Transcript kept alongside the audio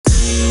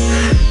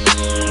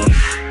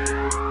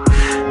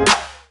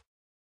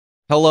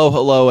Hello,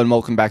 hello, and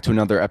welcome back to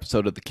another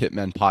episode of the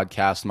Kitmen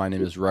podcast. My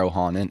name is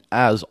Rohan, and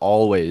as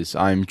always,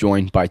 I'm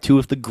joined by two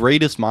of the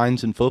greatest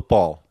minds in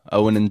football,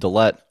 Owen and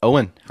Dillette.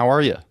 Owen, how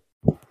are you?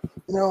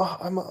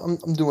 I'm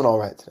doing all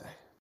right today.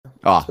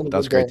 Ah, It's been a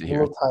that's good day. great to I'm a hear.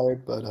 little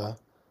tired, but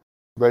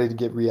ready to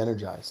get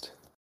re-energized.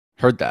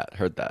 Heard that.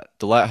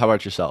 Dillette, how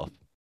about yourself?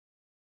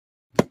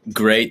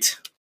 Great.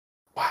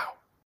 Wow.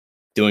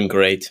 Doing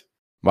great.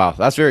 Wow,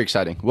 that's very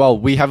exciting. Well,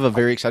 we have a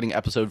very exciting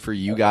episode for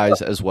you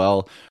guys as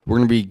well. We're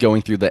going to be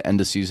going through the end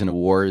of season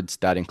awards.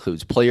 That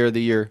includes Player of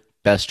the Year,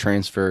 Best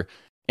Transfer,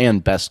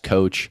 and Best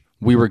Coach.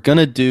 We were going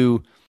to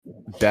do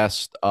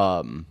Best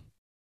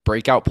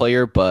Breakout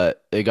Player,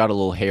 but it got a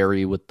little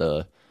hairy with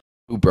the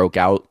who broke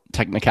out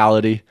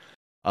technicality.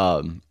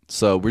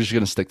 So we're just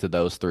going to stick to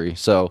those three.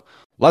 So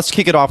let's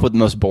kick it off with the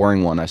most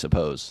boring one, I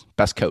suppose.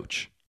 Best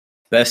Coach.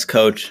 Best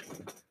coach,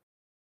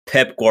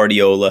 Pep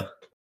Guardiola.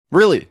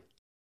 Really?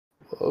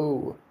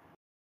 Whoa.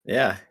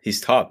 Yeah,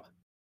 he's top.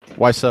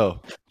 Why so?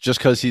 Just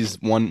because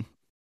he's won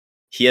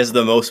He has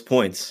the most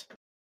points.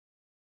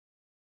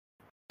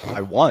 by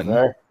one?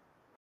 There.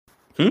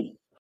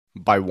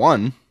 By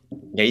one?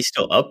 Yeah, he's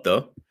still up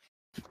though.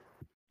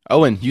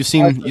 Owen, you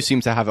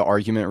seem to have an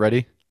argument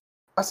ready.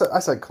 I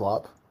said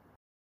Klopp.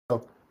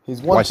 So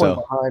he's Why 1 so?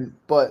 point behind,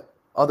 but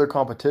other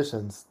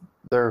competitions,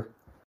 they're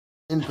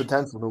in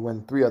potential to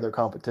win 3 other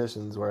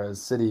competitions,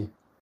 whereas City,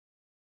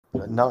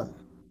 none.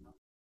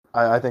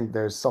 I think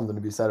there's something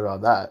to be said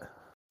about that.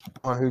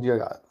 On who do you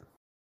got?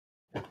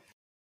 Yeah,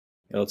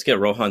 let's get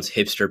Rohan's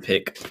hipster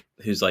pick,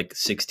 who's like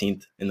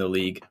 16th in the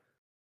league.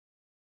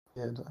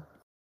 Yeah,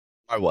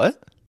 By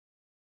what?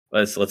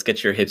 Let's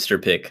get your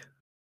hipster pick.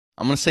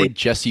 I'm gonna say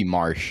Jesse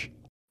Marsh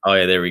Oh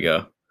yeah, there we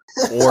go.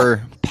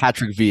 or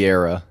Patrick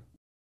Vieira.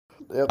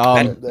 Yep,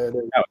 Um, there.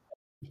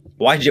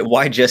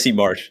 Why Jesse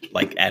Marsh?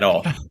 Like at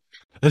all?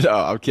 No,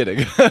 I'm kidding.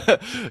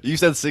 You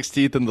said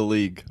 16th in the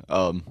league,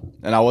 and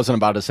I wasn't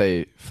about to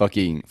say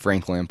fucking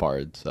Frank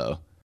Lampard. So,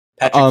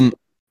 Patrick,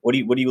 what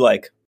do you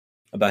like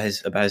about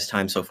his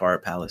time so far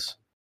at Palace?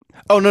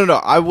 oh no,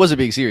 I wasn't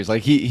being serious.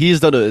 Like he's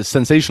done a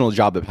sensational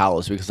job at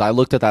Palace because I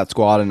looked at that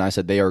squad and I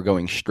said they are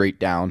going straight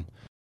down.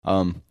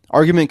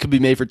 Argument could be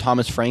made for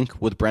Thomas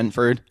Frank with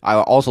Brentford. I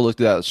also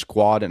looked at that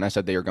squad and I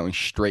said they are going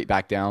straight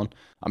back down.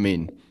 I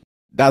mean,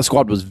 that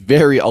squad was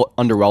very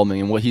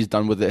underwhelming, and what he's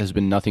done with it has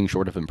been nothing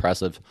short of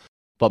impressive.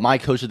 But my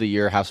coach of the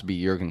year has to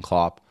be Jurgen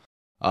Klopp.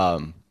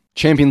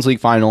 Champions League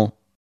final,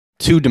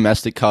 2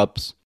 domestic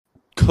cups,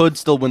 could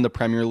still win the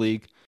Premier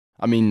League.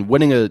 I mean,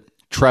 winning a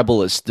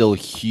treble is still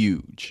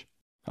huge.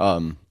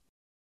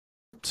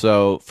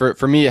 So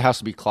for me, it has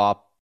to be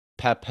Klopp.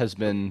 Pep he's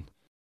been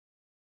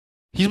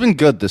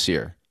good this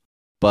year,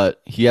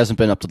 but he hasn't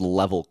been up to the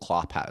level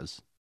Klopp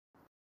has.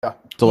 Yeah.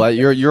 So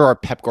you're our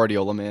Pep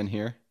Guardiola man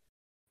here.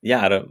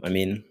 Yeah, I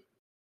mean,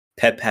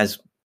 Pep has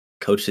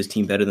coached his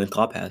team better than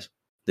Klopp has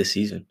this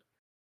season.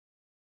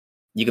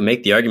 You can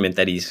make the argument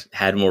that he's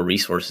had more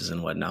resources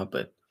and whatnot,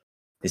 but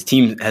his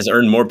team has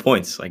earned more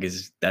points. Like,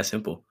 it's that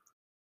simple.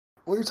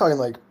 Well, you're talking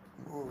like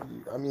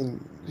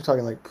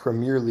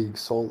Premier League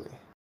solely.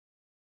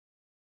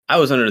 I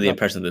was under the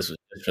impression this was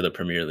just for the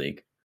Premier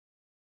League.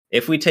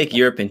 If we take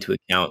Europe into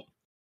account,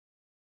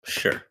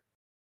 sure,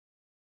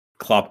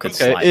 Klopp could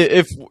Okay, slide.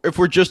 if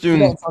we're just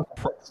doing Yeah, it's not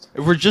fixed.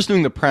 if we're just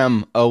doing the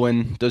Prem,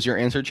 Owen, does your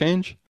answer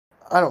change?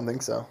 I don't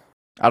think so.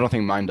 I don't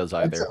think mine does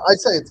I'd either.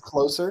 say it's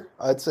closer.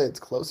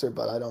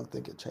 But I don't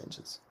think it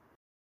changes.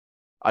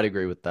 I'd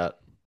agree with that.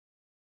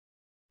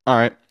 All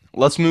right,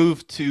 let's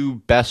move to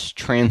best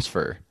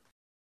transfer.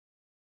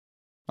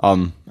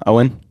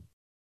 Owen.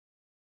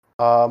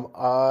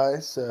 I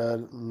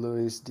said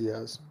Luis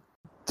Diaz,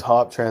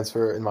 top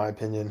transfer in my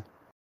opinion.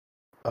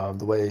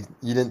 The way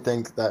you didn't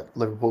think that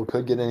Liverpool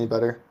could get any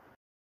better,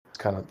 just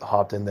kind of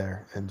hopped in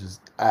there and just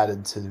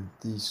added to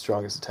the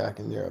strongest attack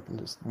in Europe and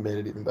just made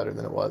it even better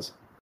than it was.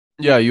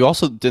 Yeah, you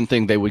also didn't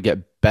think they would get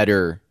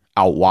better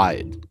out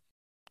wide,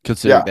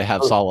 considering they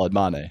have Salah and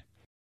Mane.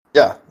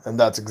 Yeah, and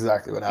that's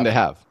exactly what happened. They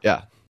have,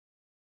 yeah.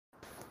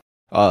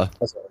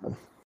 That's what happened.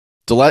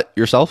 Dillette,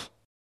 yourself?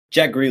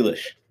 Jack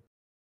Grealish,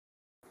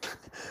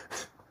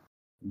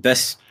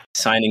 best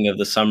signing of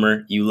the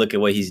summer. You look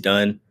at what he's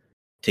done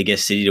to get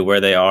City to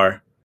where they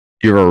are.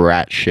 You're a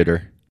rat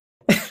shitter.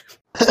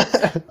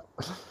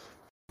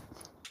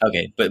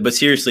 Okay, but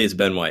seriously, it's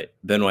Ben White.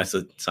 Ben White's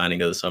the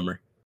signing of the summer.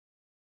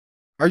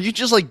 Are you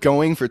just like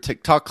going for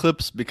TikTok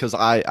clips? Because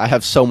I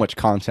have so much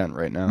content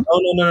right now.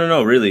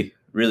 No.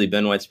 Really,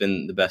 Ben White's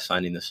been the best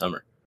signing this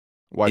summer.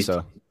 Why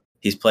so?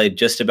 He's played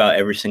just about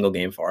every single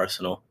game for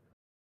Arsenal,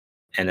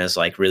 and has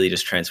like really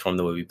just transformed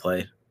the way we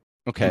play.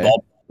 Okay.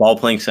 Ball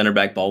playing center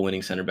back, ball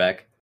winning center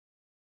back,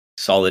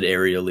 solid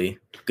aerially,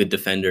 good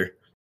defender.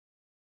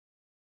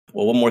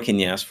 Well, what more can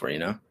you ask for? You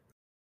know.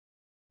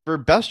 For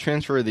best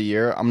transfer of the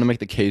year, I'm gonna make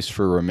the case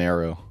for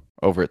Romero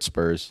over at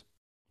Spurs.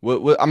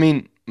 I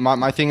mean,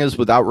 my thing is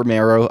without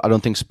Romero, I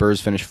don't think Spurs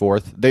finish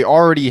 4th. They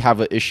already have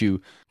an issue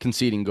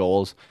conceding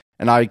goals,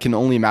 and I can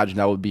only imagine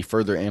that would be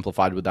further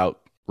amplified without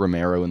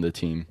Romero in the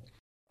team.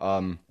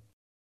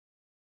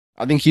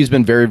 I think he's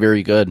been very,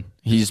 very good.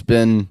 He's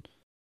been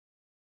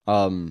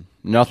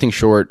Nothing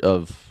short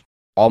of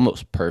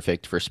almost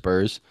perfect for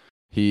Spurs.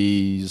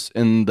 He's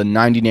in the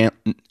 99th.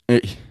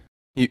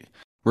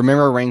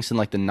 Remember ranks in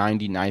like the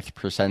 99th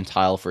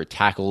percentile for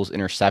tackles,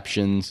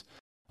 interceptions.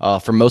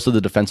 For most of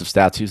the defensive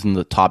stats, he's in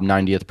the top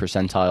 90th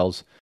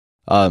percentiles.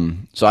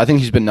 So I think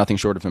he's been nothing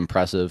short of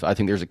impressive. I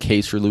think there's a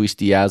case for Luis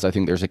Diaz. I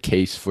think there's a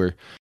case for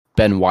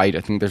Ben White.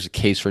 I think there's a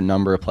case for a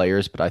number of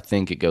players, but I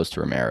think it goes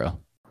to Romero.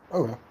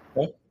 Okay.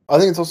 I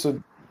think it's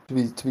also to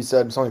be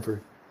said. It's only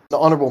for the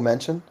honorable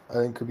mention. I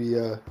think could be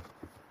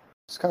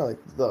it's kind of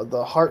like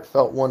the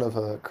heartfelt one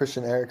of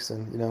Christian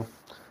Eriksen. You know,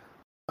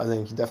 I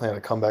think he definitely had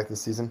a comeback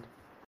this season.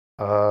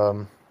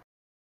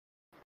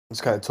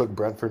 Just kind of took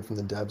Brentford from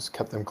the depths,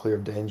 kept them clear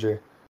of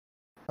danger.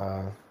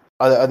 I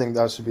think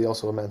that should be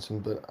also a mention,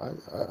 but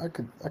I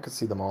could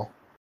see them all.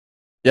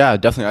 Yeah,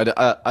 definitely.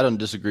 I don't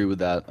disagree with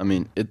that. I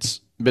mean,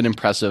 it's been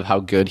impressive how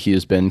good he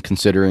has been,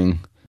 considering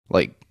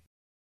like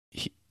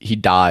he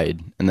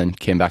died and then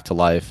came back to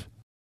life.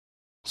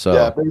 So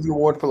yeah, maybe the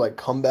award for like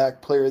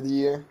comeback player of the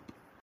year.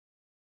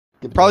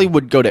 Probably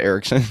would go to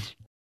Eriksen.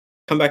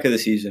 Comeback of the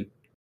season.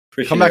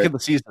 Comeback of the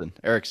season,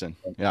 Eriksen.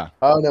 Yeah.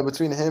 Oh no,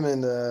 between him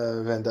and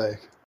Van Dijk.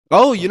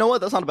 Oh, you know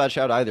what? That's not a bad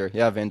shout either.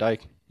 Yeah, Van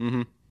Dijk.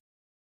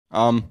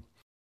 All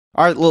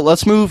right, well,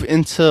 let's move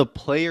into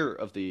player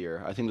of the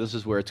year. I think this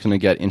is where it's going to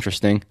get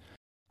interesting.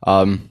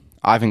 I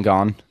haven't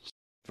gone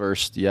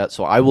first yet,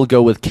 so I will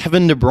go with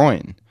Kevin De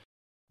Bruyne.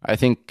 I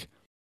think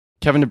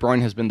Kevin De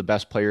Bruyne has been the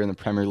best player in the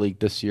Premier League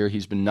this year.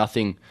 He's been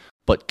nothing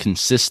but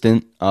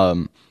consistent.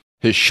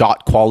 His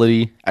shot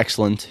quality,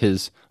 excellent.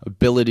 His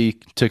ability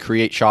to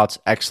create shots,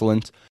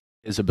 excellent.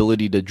 His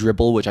ability to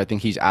dribble, which I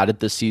think he's added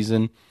this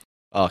season,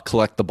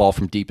 collect the ball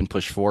from deep and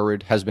push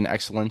forward, has been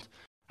excellent.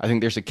 I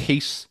think there's a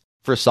case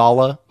for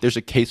Salah. There's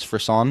a case for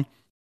Son.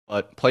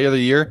 But player of the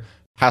year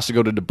has to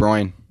go to De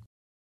Bruyne.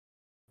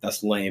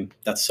 That's lame.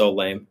 That's so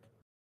lame.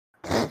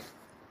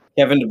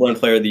 Kevin De Bruyne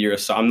player of the year.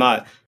 So I'm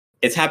not.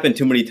 It's happened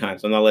too many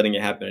times. I'm not letting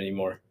it happen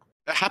anymore.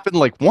 It happened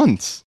like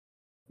once.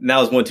 And that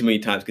was one too many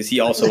times because he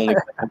also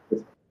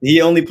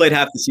only played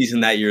half the season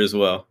that year as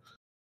well.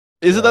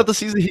 Isn't that the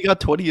season he got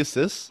 20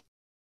 assists?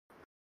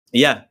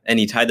 Yeah, and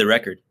he tied the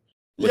record.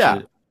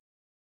 Yeah.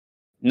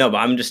 No, but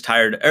I'm just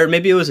tired. Or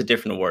maybe it was a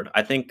different award.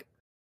 I think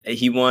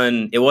he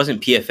won. It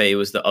wasn't PFA. It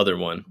was the other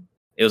one.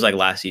 It was like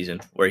last season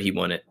where he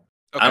won it.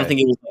 Okay. I don't think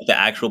it was like the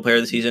actual player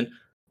of the season,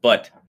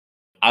 but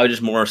I was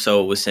just more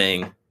so was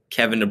saying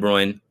Kevin De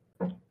Bruyne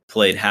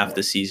played half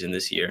the season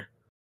this year.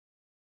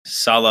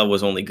 Salah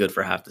was only good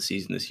for half the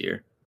season this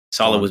year.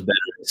 Salah was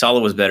better. Salah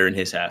was better in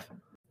his half.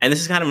 And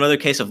this is kind of another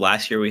case of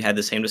last year. We had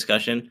the same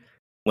discussion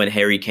when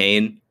Harry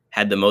Kane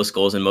had the most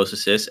goals and most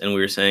assists, and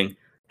we were saying,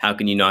 how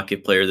can you not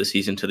give player of the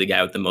season to the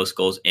guy with the most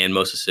goals and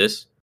most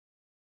assists?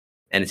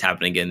 And it's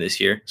happening again this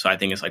year. So I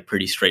think it's like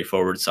pretty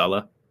straightforward,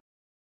 Salah.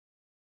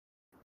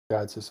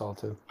 Yeah, it's just all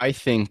too. I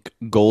think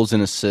goals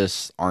and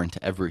assists aren't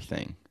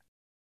everything.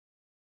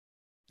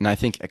 And I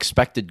think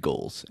expected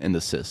goals and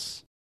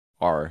assists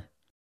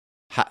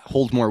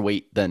hold more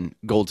weight than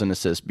goals and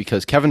assists,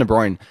 because Kevin De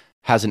Bruyne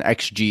has an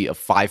XG of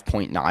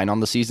 5.9 on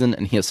the season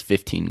and he has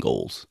 15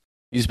 goals.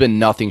 He's been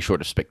nothing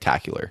short of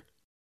spectacular.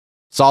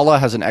 Salah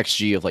has an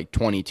XG of like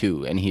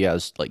 22 and he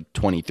has like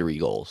 23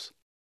 goals.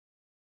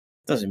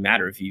 Doesn't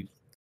matter if you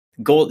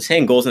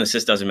saying goals and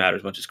assists doesn't matter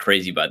as much as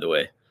crazy, by the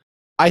way.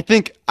 I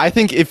think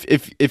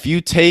if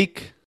you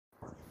take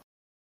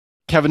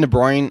Kevin De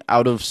Bruyne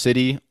out of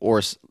City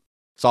or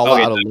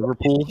Salah out of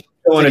Liverpool,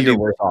 you're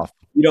worse off.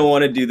 You don't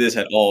want to do this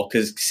at all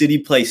because City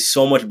plays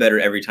so much better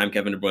every time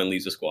Kevin De Bruyne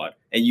leaves the squad.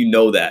 And you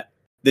know that.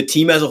 The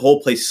team as a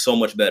whole plays so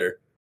much better.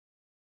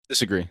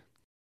 Disagree.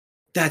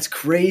 That's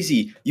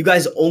crazy. You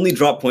guys only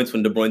drop points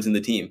when De Bruyne's in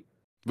the team.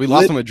 We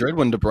lost to Madrid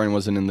when De Bruyne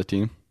wasn't in the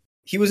team.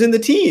 He was in the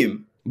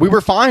team. We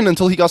were fine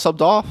until he got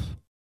subbed off.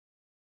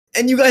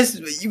 And you guys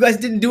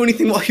didn't do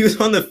anything while he was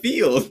on the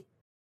field.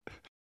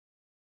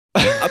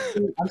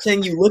 I'm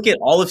saying you look at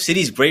all of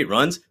City's great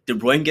runs, De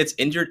Bruyne gets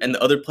injured and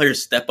the other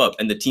players step up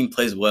and the team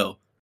plays well.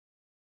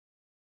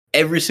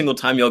 Every single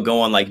time y'all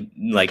go on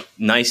like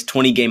nice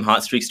 20-game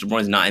hot streaks, De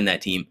Bruyne's not in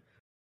that team.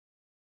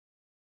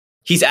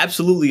 He's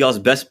absolutely y'all's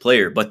best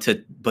player, but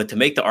to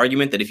make the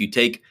argument that if you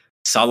take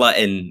Salah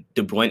and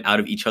De Bruyne out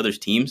of each other's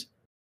teams,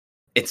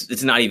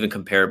 it's not even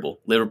comparable.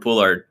 Liverpool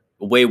are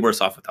way worse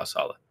off without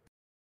Salah.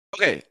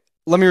 Okay,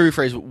 let me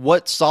rephrase.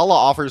 What Salah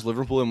offers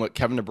Liverpool and what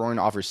Kevin De Bruyne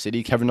offers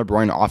City, Kevin De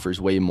Bruyne offers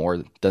way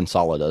more than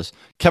Salah does.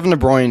 Kevin De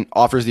Bruyne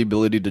offers the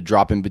ability to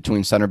drop in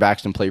between center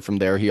backs and play from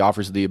there. He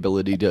offers the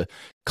ability to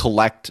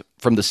collect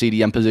from the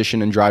CDM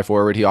position and drive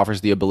forward. He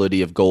offers the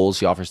ability of goals.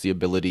 He offers the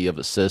ability of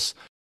assists.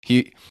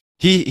 He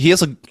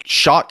has a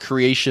shot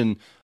creation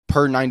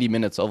per 90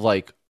 minutes of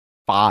like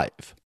 5.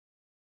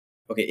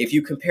 Okay, if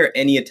you compare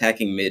any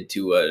attacking mid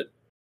to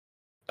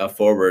a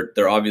forward,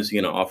 they're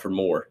obviously going to offer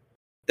more.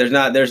 There's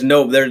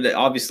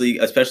obviously,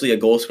 especially a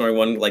goal scoring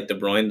one like De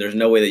Bruyne, there's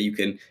no way that you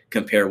can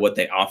compare what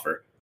they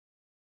offer.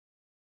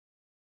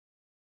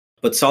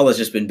 But Salah's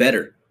just been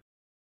better.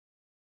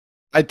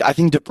 I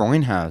think De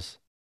Bruyne has.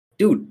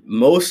 Dude,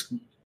 most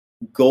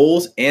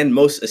goals and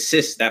most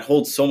assists, that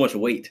holds so much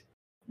weight.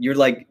 You're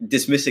like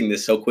dismissing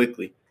this so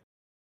quickly.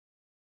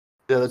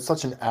 Yeah, that's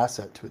such an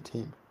asset to a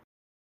team.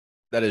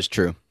 That is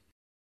true.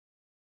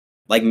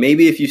 Like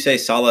maybe if you say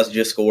Salah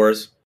just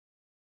scores,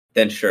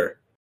 then sure,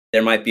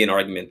 there might be an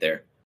argument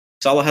there.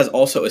 Salah has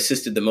also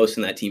assisted the most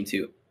in that team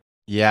too.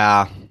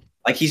 Yeah.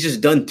 Like he's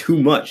just done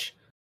too much.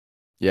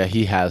 Yeah,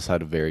 he has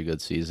had a very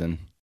good season.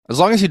 As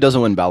long as he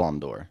doesn't win Ballon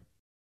d'Or,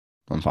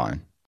 I'm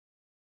fine.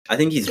 I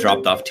think he's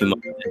dropped off too much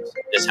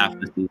this half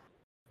of the season.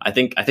 I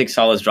think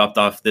Salah's dropped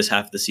off this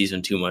half of the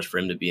season too much for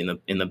him to be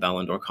in the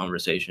Ballon d'Or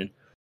conversation.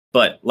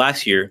 But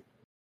last year,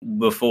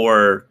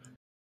 before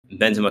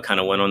Benzema kind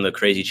of went on the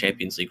crazy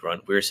Champions League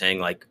run, we were saying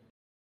like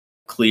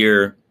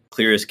clear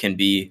as can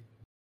be,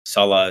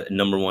 Salah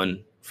number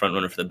one front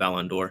runner for the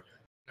Ballon d'Or.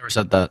 Never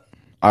said that.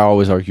 I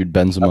always argued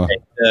Benzema. Okay.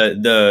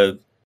 The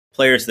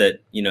players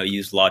that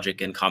use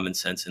logic and common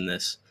sense in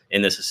this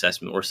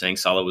assessment were saying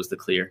Salah was the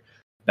clear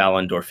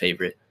Ballon d'Or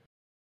favorite.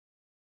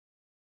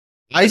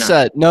 I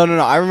said no.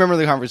 I remember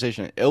the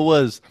conversation. It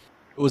was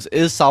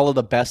is Salah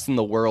the best in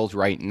the world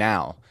right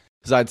now?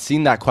 Because I'd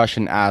seen that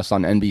question asked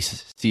on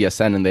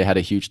NBCSN and they had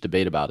a huge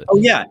debate about it. Oh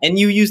yeah, and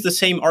you used the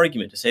same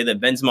argument to say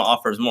that Benzema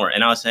offers more,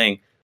 and I was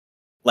saying,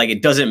 like,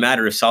 it doesn't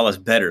matter if Salah's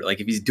better.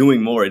 Like if he's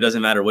doing more, it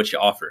doesn't matter what you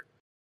offer.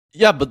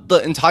 Yeah, but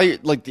the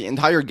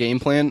entire game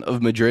plan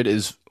of Madrid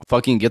is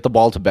fucking get the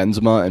ball to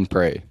Benzema and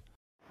pray.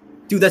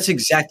 Dude, that's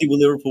exactly what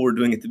Liverpool were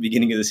doing at the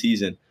beginning of the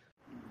season.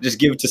 Just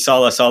give it to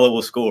Salah. Salah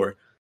will score.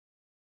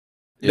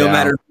 No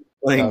matter who you're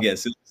playing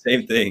against, it's the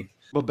same thing.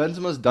 But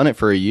Benzema's done it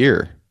for a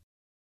year.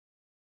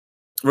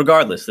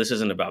 Regardless, this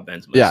isn't about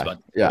Benzema. Yeah, it's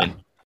about yeah.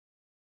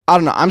 I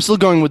don't know. I'm still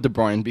going with De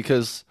Bruyne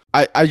because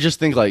I just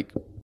think like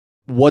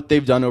what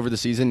they've done over the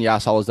season. Yeah,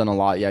 Salah's done a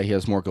lot. Yeah, he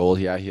has more goals.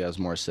 Yeah, he has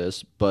more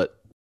assists.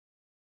 But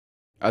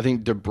I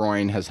think De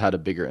Bruyne has had a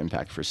bigger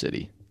impact for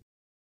City,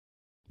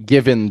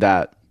 given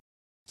that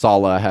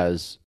Salah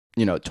has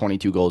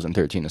 22 goals and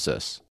 13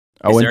 assists.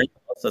 Is there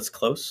anything else that's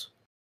close?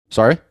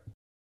 Sorry?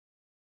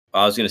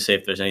 I was going to say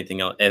if there's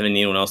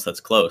anyone else that's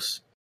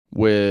close.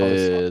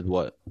 With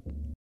what?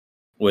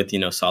 With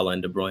Salah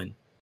and De Bruyne,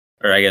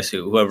 or I guess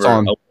whoever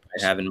Son.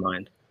 I have in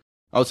mind.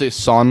 I would say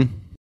Son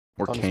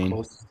or Son's Kane.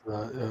 close to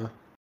that, yeah.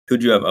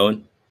 Who'd you have,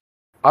 Owen?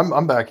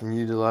 I'm backing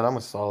you to that. I'm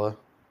with Salah.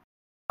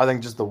 I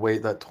think just the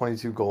weight, that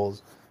 22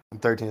 goals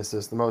and 13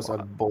 assists, the most out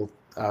of both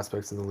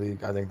aspects of the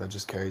league. I think that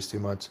just carries too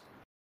much.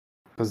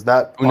 Because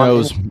that, Who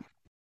knows?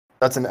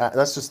 That's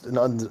just an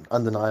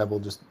undeniable,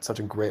 just such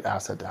a great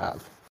asset to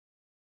have.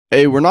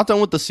 Hey, we're not done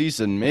with the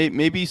season.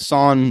 Maybe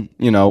Son,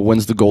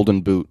 wins the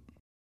Golden Boot,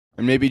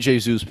 and maybe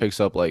Jesus picks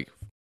up like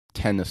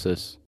 10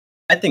 assists.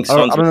 I think I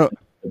Son's don't know. better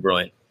than De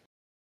Bruyne.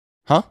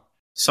 Huh?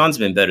 Son's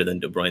been better than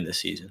De Bruyne this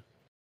season.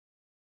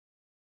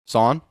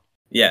 Son?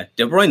 Yeah,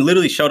 De Bruyne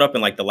literally showed up in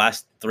like the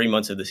last 3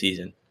 months of the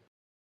season.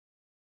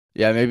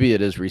 Yeah, maybe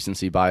it is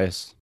recency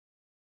bias.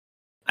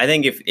 I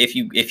think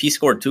if he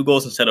scored 2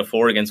 goals instead of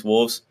 4 against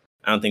Wolves,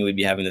 I don't think we'd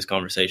be having this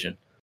conversation.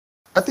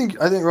 I think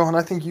Rohan,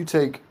 I think you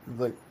take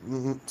like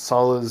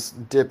Salah's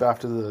dip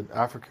after the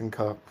African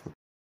Cup.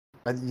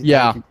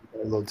 Yeah. You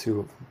take a little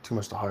too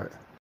much to heart.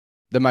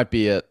 That might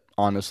be it,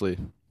 honestly.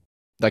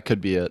 That could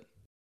be it.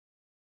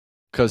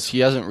 Because he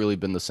hasn't really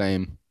been the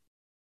same.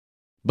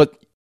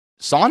 But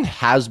Son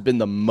has been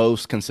the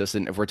most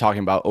consistent if we're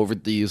talking about over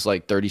these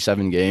like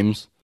 37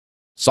 games.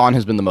 Son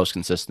has been the most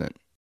consistent.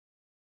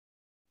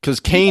 Because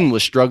Kane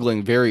was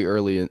struggling very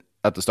early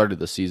at the start of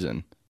the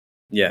season.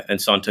 Yeah,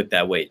 and Son took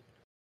that weight.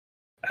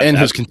 And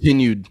has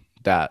continued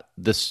that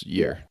this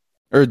year.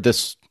 Or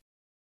this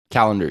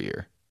calendar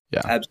year.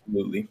 Yeah.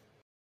 Absolutely.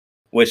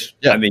 Which,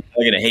 Yeah. I mean,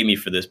 you're going to hate me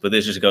for this, but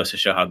this just goes to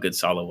show how good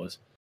Salah was.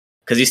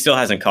 Because he still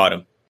hasn't caught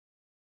him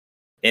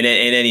in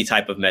any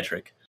type of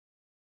metric.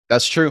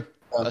 That's true.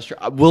 That's true.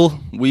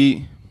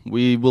 We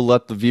will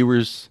let the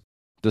viewers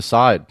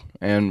decide,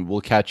 and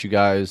we'll catch you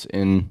guys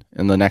in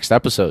the next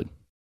episode.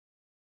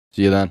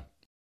 See you then.